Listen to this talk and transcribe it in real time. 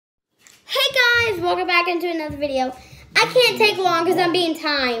welcome back into another video. I can't take long because I'm being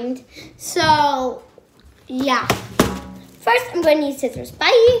timed. So, yeah. First, I'm going to use scissors.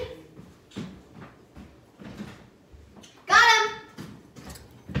 Bye. Got him.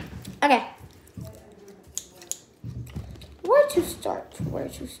 Okay. Where to start? Where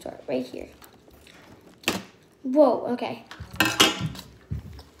to start? Right here. Whoa, okay.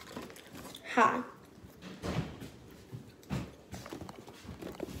 Ha.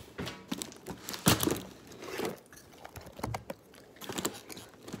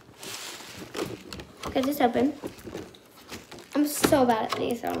 Get this open. I'm so bad at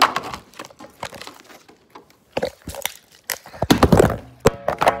these.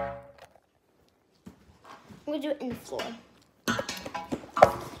 We'll do it in the floor.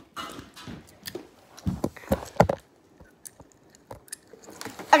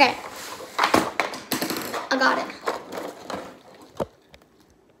 Okay. I got it.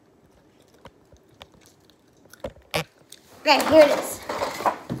 Okay, here it is.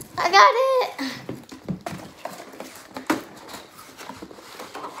 I got it.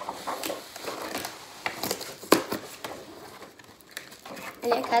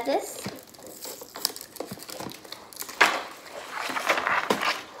 And I cut this.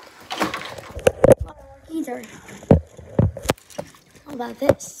 Either. How about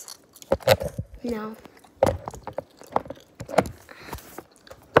this? No.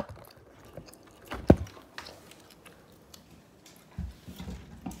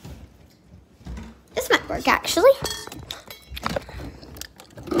 This might work actually.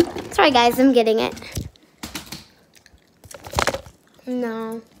 Sorry guys, I'm getting it.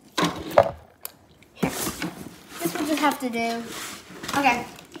 No. Here. This we'll just have to do. Okay.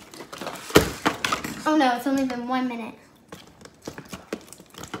 Oh no, it's only been 1 minute.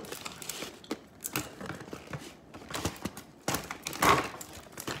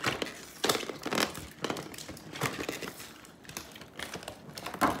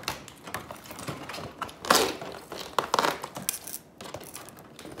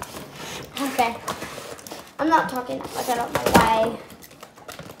 Okay. I'm not talking like I don't know why.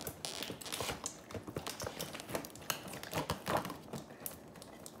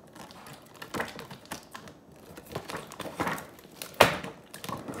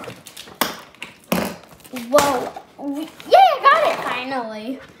 Whoa. Yeah, I got it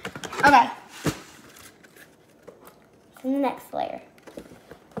finally. Okay. The next layer.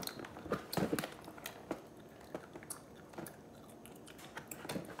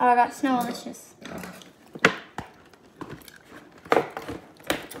 Oh, I got Snowlicious.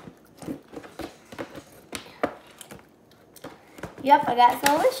 Yep, I got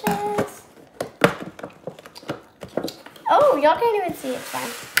Snowlicious. Oh, y'all can't even see it, fine.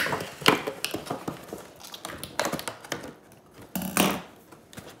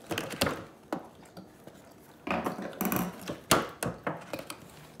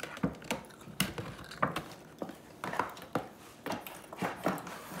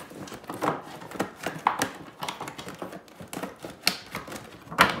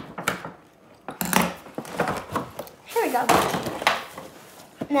 Here we go.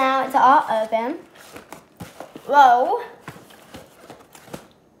 Now it's all open. Whoa.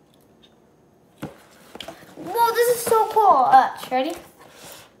 Whoa, this is so cool. Ready?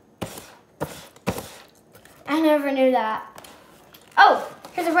 I never knew that. Oh,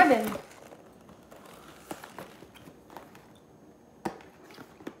 here's a ribbon.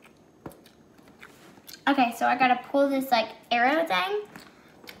 Okay, so I gotta pull this like arrow thing.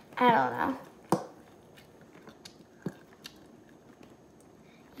 I don't know.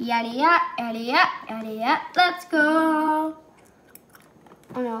 Yada yada, yada yada, yada yada. Let's go.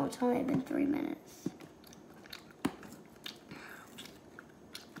 Oh no, it's only been 3 minutes.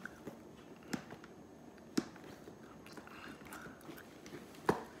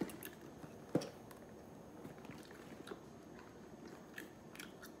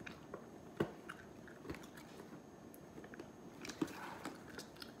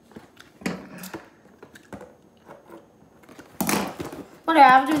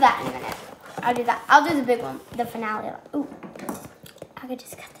 Whatever, I'll do that in a minute. I'll do that. I'll do the big one, the finale. Ooh, I could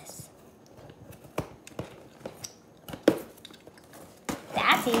just cut this.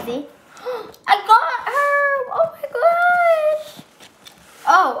 That's easy. I got her! Oh my gosh!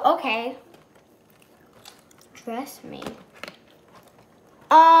 Oh, okay. Dress me.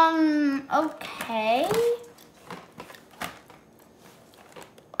 Okay.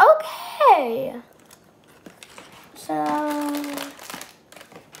 Okay. So...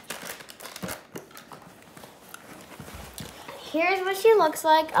 here's what she looks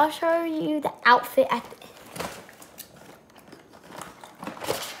like. I'll show you the outfit at the end.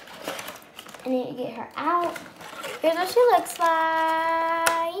 I need to get her out. Here's what she looks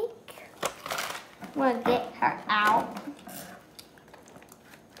like. I'm gonna get her out.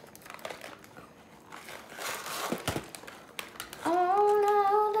 Oh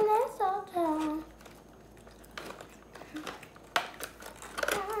no, the mistletoe.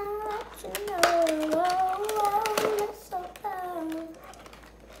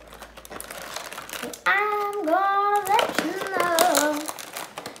 I'm gonna let you know.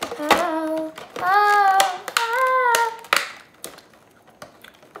 Oh, oh, oh.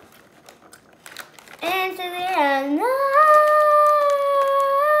 Into the unknown.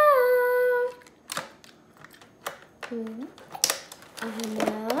 I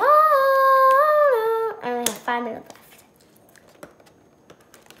know. I only have 5 minutes left.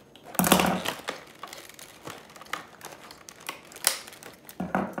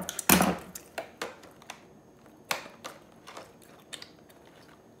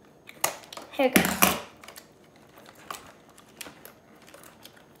 Here it goes.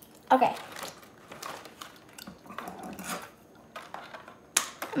 Okay.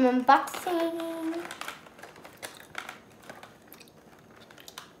 I'm unboxing.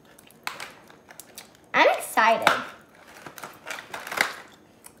 I'm excited.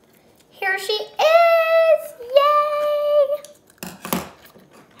 Here she is. Yay!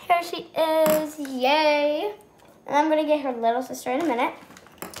 Here she is. Yay! And I'm gonna get her little sister in a minute.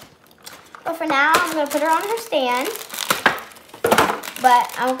 But for now, I'm going to put her on her stand. But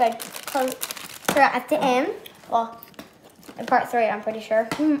I'm going to close her at the end. Well, in part 3, I'm pretty sure.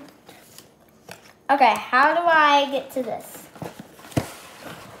 Okay, how do I get to this?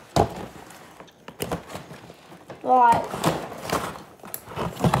 Well,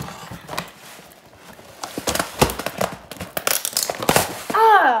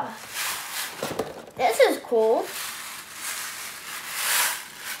 oh, this is cool.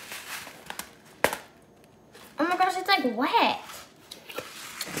 Oh my gosh, it's like wet.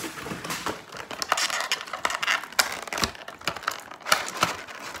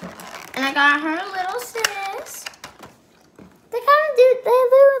 And I got her little sis. They do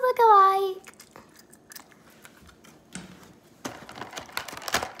look alike.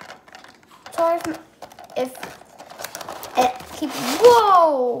 Sorry if it keeps,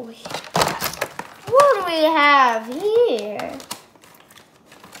 whoa. What do we have here?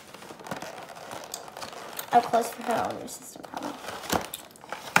 Oh, close for her older sister, probably.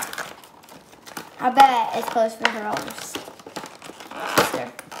 I bet it's close for her older sister.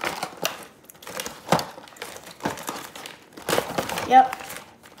 Yep.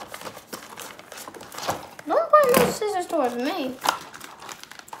 Don't point those scissors towards me.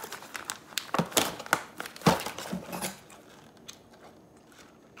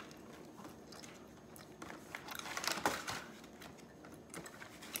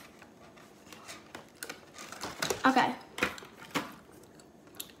 Okay.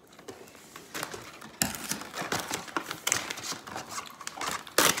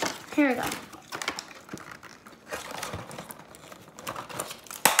 Here we go.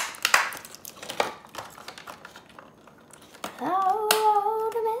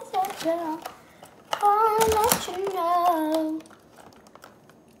 Oh, the mistletoe, I'll let you know.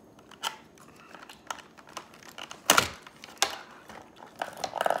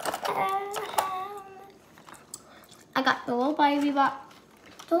 I got the little baby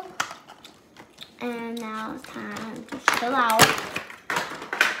bottle, and now it's time to chill out.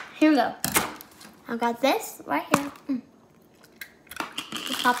 Here we go. I got this right here.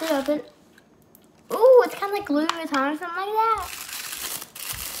 Just pop it open. Ooh, it's kind of like Louis Vuitton or something like that.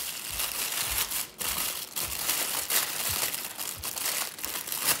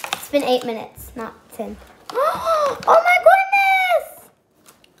 It's been 8 minutes, not 10. Oh my goodness!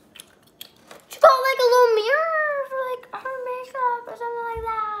 She got like a little mirror for like her makeup or something like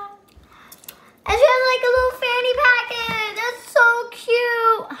that. And she has like a little fanny packet. That's so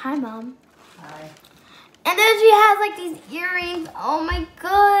cute. Hi, Mom. Hi. And then she has like these earrings. Oh my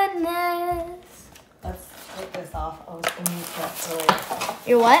goodness. Let's take this off. I was going to use that earlier.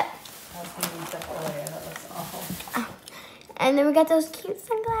 You're what? I was going to use that earlier. That was awful. Oh. And then we got those cute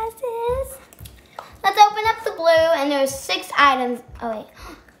sunglasses. Let's open up the blue, and there's 6 items. Oh wait.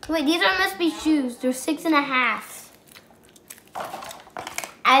 Wait, these are must be shoes. They're 6.5.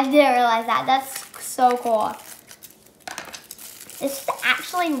 I didn't realize that. That's so cool. It's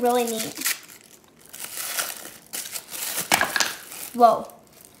actually really neat. Whoa.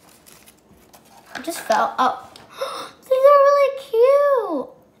 I just fell. Oh. These are really cute.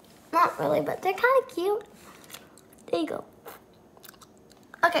 Not really, but they're kind of cute. There you go.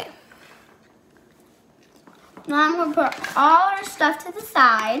 Okay. Now I'm going to put all our stuff to the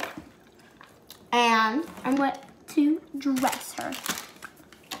side. And I'm going to dress her.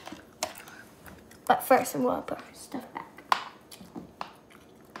 But first, I'm going to put her stuff back.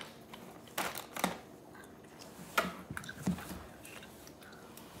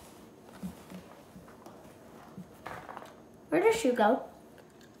 Where did she go?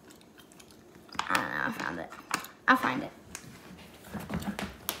 I don't know, I found it. I'll find it.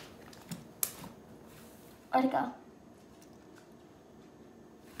 Where'd it go?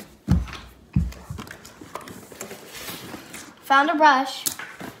 Found a brush.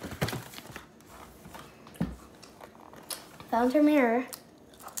 Found her mirror.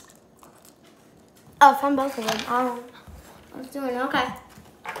 Oh, found both of them. Oh, I was doing okay.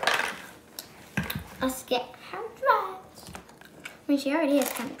 Let's get her dressed. I mean, she already is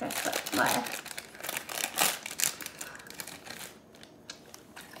kind of dressed, but whatever.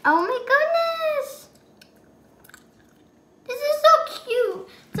 Oh my goodness! This is so cute.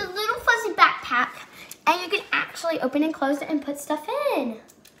 It's a little fuzzy backpack, and you can actually open and close it and put stuff in.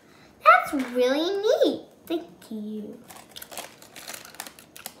 That's really neat. Thank you.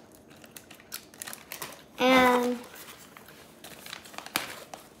 And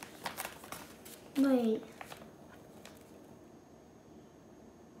wait.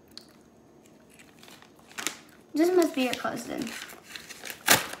 This must be your clothes then.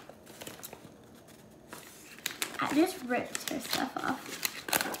 I just ripped her stuff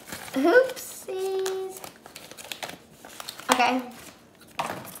off. Oopsies. Okay.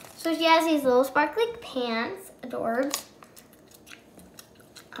 So she has these little sparkly pants, adorbs.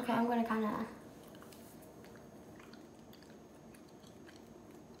 Okay, I'm gonna kind of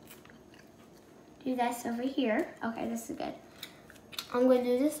do this over here. Okay, this is good. I'm gonna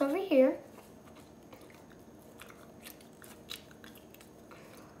do this over here.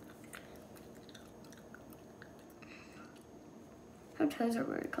 Her toes are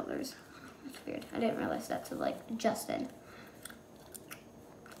weird colors. That's weird. I didn't realize that till like just then.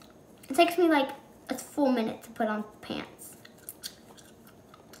 It takes me like a full minute to put on pants.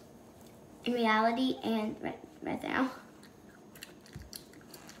 In reality and right now.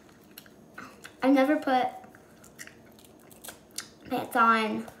 I've never put pants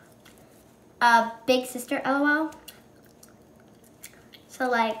on Big Sister LOL. So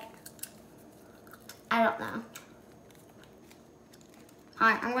like, I don't know.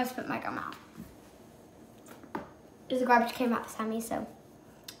 Alright, I'm gonna spit my gum out. There's a garbage can right beside me, so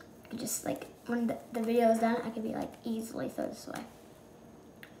I just like, when the video is done, I can be like easily throw this away.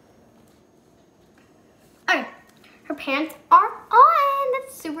 Alright, her pants are on.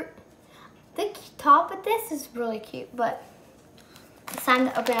 That's super. The top of this is really cute, but it's time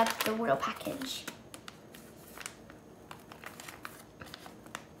to open up the real package.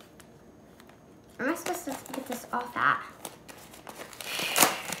 Where am I supposed to get this off at?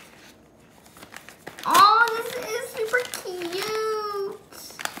 Oh, this is super cute.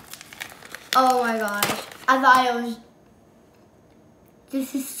 Oh my gosh. I thought it was...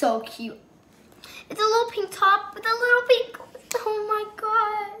 This is so cute. It's a little pink top with a little pink... Oh my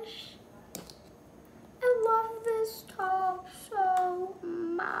gosh. I love this top so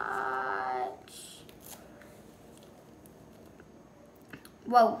much.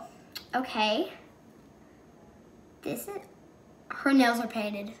 Whoa. Okay. This is... Her nails are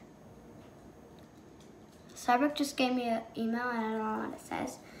painted. Starbucks just gave me an email and I don't know what it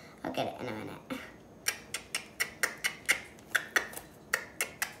says. I'll get it in a minute.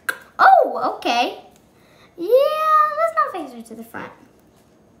 Oh, okay. Yeah, let's not face her to the front.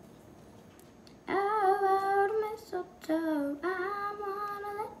 Oh, the mistletoe, I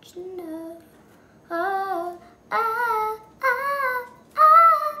wanna let you know. Oh, ah, ah,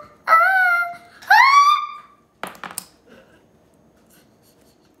 ah, ah, ah.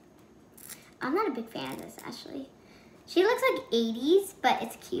 I'm not a big fan of this, actually. She looks like 80s, but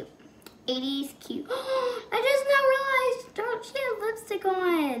it's cute. 80s cute. I just now realized, don't she have lipstick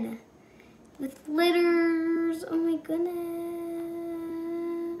on? With glitters. Oh my goodness.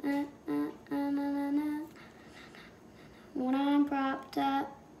 When I'm propped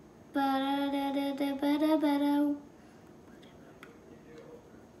up.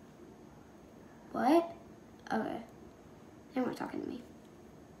 What? Okay. They weren't talking to me.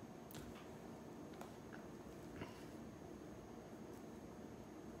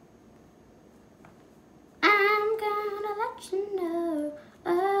 I'm gonna let you know.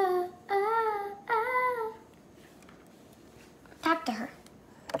 Talk to her.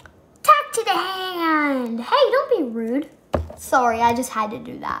 Talk to the hand. Hey, don't be rude. Sorry, I just had to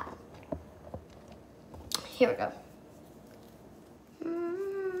do that. Here we go.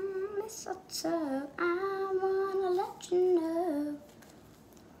 Mistletoe, I wanna let you know.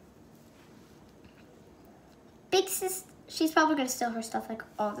 she's probably gonna steal her stuff like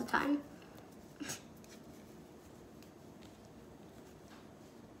all the time.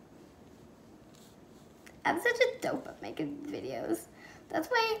 I'm such a dope at making videos. That's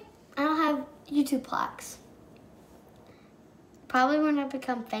why I don't have YouTube plaques. Probably when I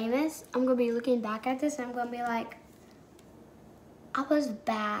become famous, I'm gonna be looking back at this and I'm gonna be like, I was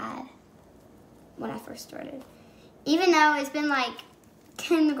bad when I first started. Even though it's been like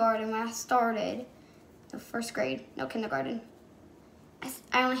kindergarten when I started, no, first grade, no, kindergarten.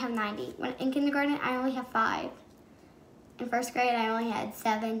 I only have 90. When in kindergarten, I only have 5. In first grade, I only had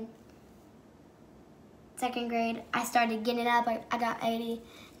 7. Second grade, I started getting it up. I got 80.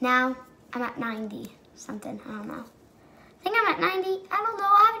 Now I'm at 90 something. I don't know. I think I'm at 90. I don't know.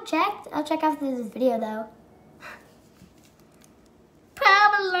 I haven't checked. I'll check after this video though.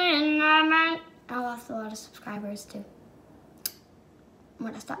 Probably not. I lost a lot of subscribers too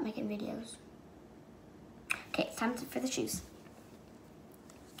when I stopped making videos. Okay, it's time for the shoes.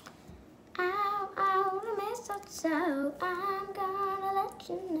 Ow, ow, the mistletoe, I'm gonna let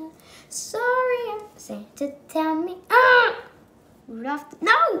you know. Sorry, Santa, tell me. Rudolph,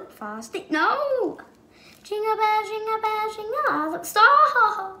 no! Frosty, no! Jingle bells, jingle all the stop!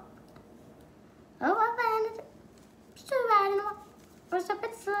 Oh, I landed. Still riding on. What's up,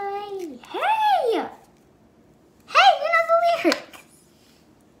 it's sleigh? Hey! Hey, you know the lyrics!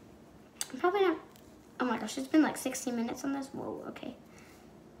 I'm probably not. Oh my gosh, it's been like 60 minutes on this. Whoa, okay.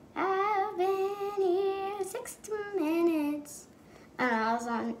 I've been here 60 minutes. Oh no, I was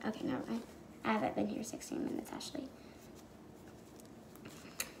on. Okay, never mind. I haven't been here 16 minutes actually.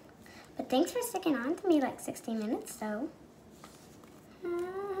 But thanks for sticking on to me like 60 minutes though.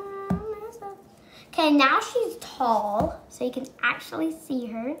 Okay, now she's tall, so you can actually see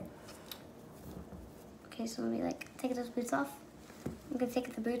her. Okay, so let me like take those boots off. I'm gonna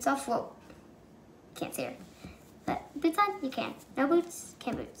take the boots off. Whoa, can't see her. But boots on, you can. No boots,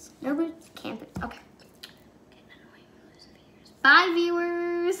 can't boots. No boots, can't boots. Okay. Bye,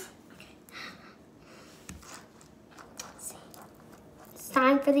 viewers. Okay. Let's see. It's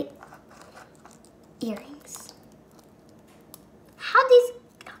time for the earrings. How these?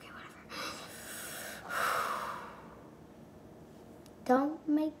 Okay, whatever. Don't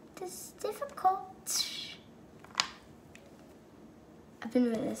make this difficult. I've been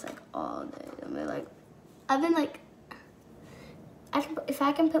doing this like all day. I've been like, if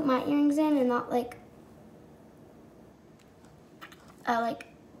I can put my earrings in and not like,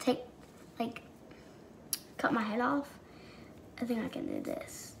 cut my head off, I think I can do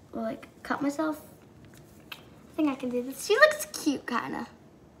this. Or like cut myself. I think I can do this. She looks cute, kinda.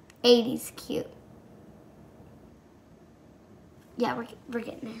 80s cute. Yeah, we're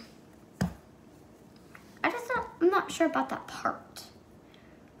getting there. I'm not sure about that part.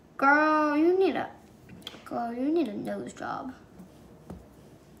 Girl, you need a nose job.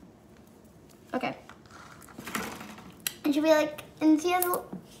 Okay. And she'll be like, and she has a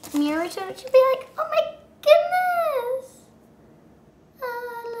mirror to it. She'll be like, oh my goodness.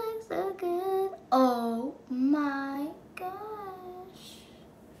 Oh, it looks so good. Oh my gosh.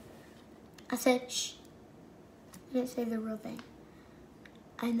 I said, shh. I didn't say the real thing.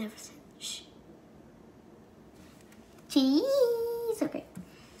 I never said shh. Cheese. Okay.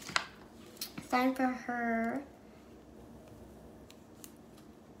 It's time for her.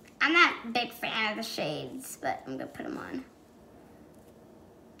 I'm not a big fan of the shades, but I'm gonna put them on.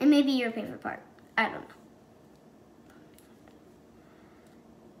 And maybe your favorite part. I don't know.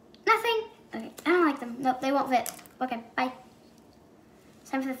 Nothing. Okay, I don't like them. Nope, they won't fit. Okay, bye. It's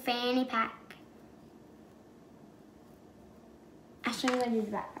time for the fanny pack. Actually, I'm gonna do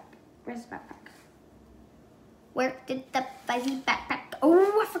the backpack. Where's the backpack? Where did the fuzzy backpack go?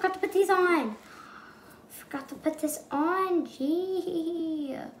 Oh, I forgot to put these on. Forgot to put this on.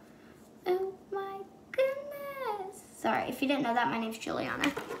 Gee. Oh my goodness. Sorry, if you didn't know that, my name's Juliana.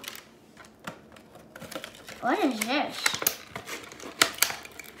 What is this?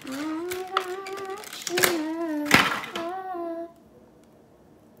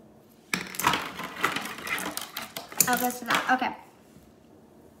 I'll go to that. Okay.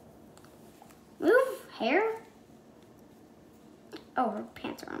 Move hair. Oh, her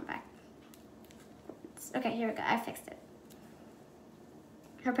pants are on back. Okay, here we go. I fixed it.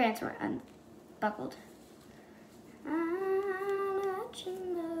 Her pants were unbuckled. I'll let you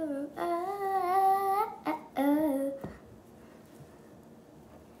know.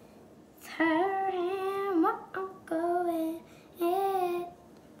 It's her and what I'm going in.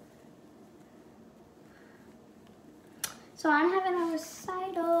 So I'm having a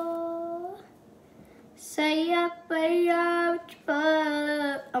recital. Say up,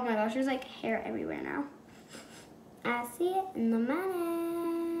 oh my gosh, there's like hair everywhere now. I see it in the money.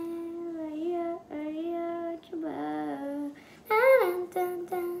 Right here, Chuba. Dun, dun,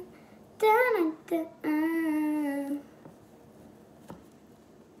 dun, dun, dun, dun.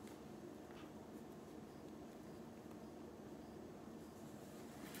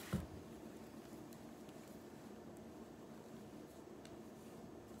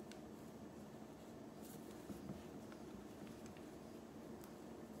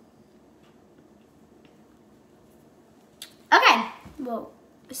 Okay. Whoa.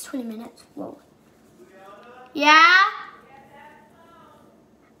 It's 20 minutes. Whoa. Yeah?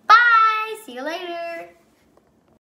 Bye. See you later.